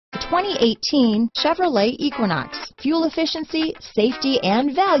2018 Chevrolet Equinox. Fuel efficiency, safety,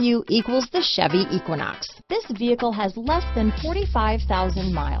 and value equals the Chevy Equinox. This vehicle has less than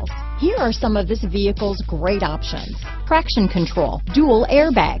 45,000 miles. Here are some of this vehicle's great options: traction control, dual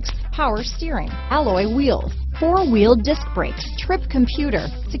airbags, power steering, alloy wheels, four-wheel disc brakes, trip computer,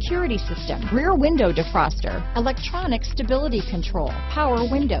 security system, rear window defroster, electronic stability control, power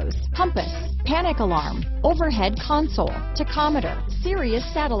windows, compass, panic alarm, overhead console, tachometer, Sirius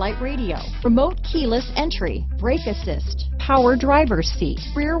satellite radio, remote keyless entry, brake assist, power driver's seat,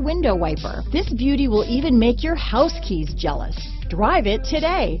 rear window wiper. This beauty will even make your house keys jealous. Drive it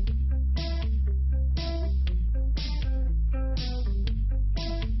today.